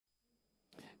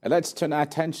And let's turn our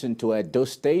attention to Edo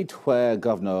State, where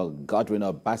Governor Godwin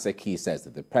Obaseki says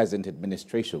that the present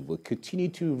administration will continue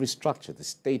to restructure the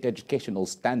state educational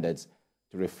standards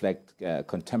to reflect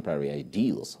contemporary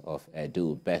ideals of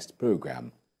Edo Best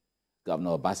program.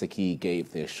 Governor Obaseki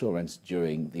gave the assurance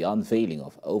during the unveiling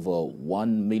of over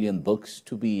 1 million books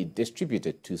to be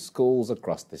distributed to schools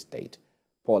across the state.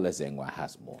 Paul Ezengwa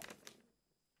has more.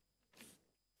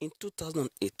 In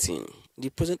 2018, the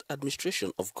present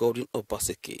administration of Godwin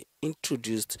Obaseki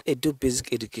introduced Edo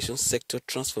Basic Education Sector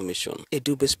Transformation,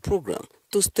 Edo Best program,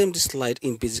 to stem the slide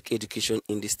in basic education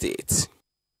in the state.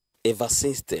 Ever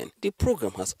since then, the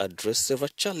program has addressed several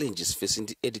challenges facing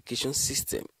the education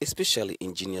system, especially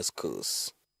in junior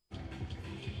schools.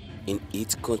 In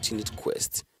its continued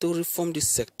quest to reform the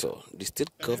sector, the state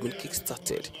government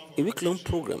kick-started a week-long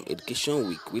program, Education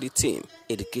Week, with the theme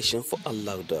Education for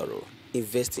Alaudaro,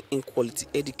 investing in quality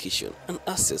education and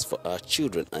access for our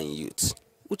children and youth,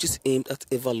 which is aimed at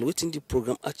evaluating the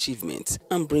program achievements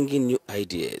and bringing new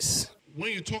ideas.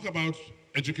 When you talk about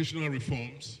educational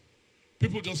reforms,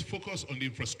 people just focus on the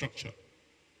infrastructure.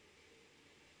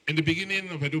 In the beginning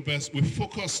of Edo Best, we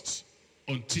focused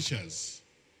on teachers.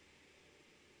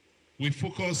 We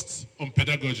focused on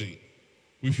pedagogy.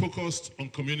 We focused on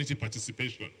community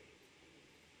participation,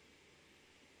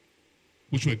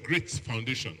 which were great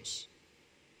foundations.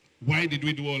 Why did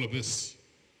we do all of this?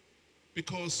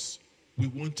 Because we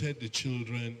wanted the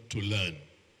children to learn.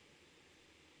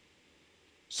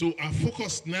 So our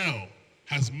focus now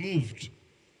has moved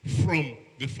from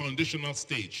the foundational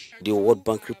stage. The World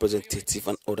Bank representative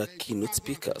and other keynote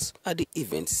speakers at the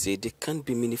event say there can't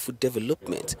be meaningful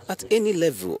development at any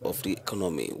level of the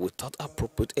economy without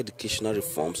appropriate educational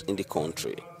reforms in the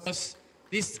country.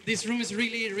 This room is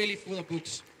really full of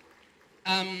books.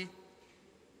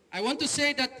 I want to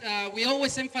say that we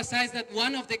always emphasize that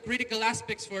one of the critical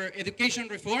aspects for education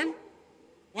reform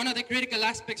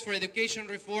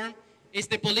is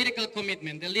the political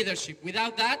commitment, the leadership.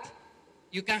 Without that,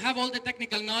 you can have all the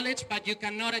technical knowledge, but you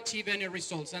cannot achieve any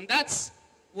results. And that's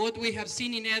what we have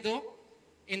seen in Edo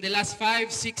in the last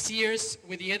 5-6 years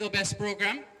with the Edo Best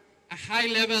program, a high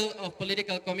level of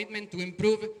political commitment to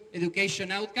improve education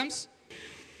outcomes.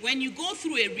 When you go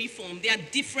through a reform, there are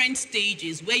different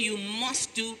stages where you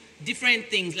must do different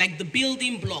things, like the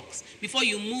building blocks, before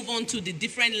you move on to the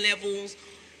different levels.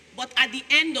 But at the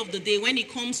end of the day, when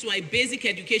it comes to a basic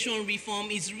education reform,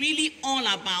 it's really all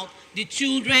about the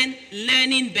children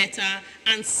learning better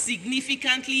and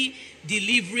significantly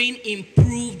delivering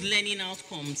improved learning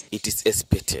outcomes. It is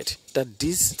expected that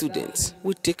these students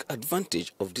will take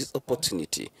advantage of this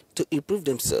opportunity to improve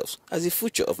themselves, as the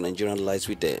future of Nigeria lies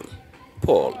with them.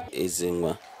 Paul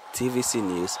Ezengwa, TVC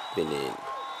News, Benin.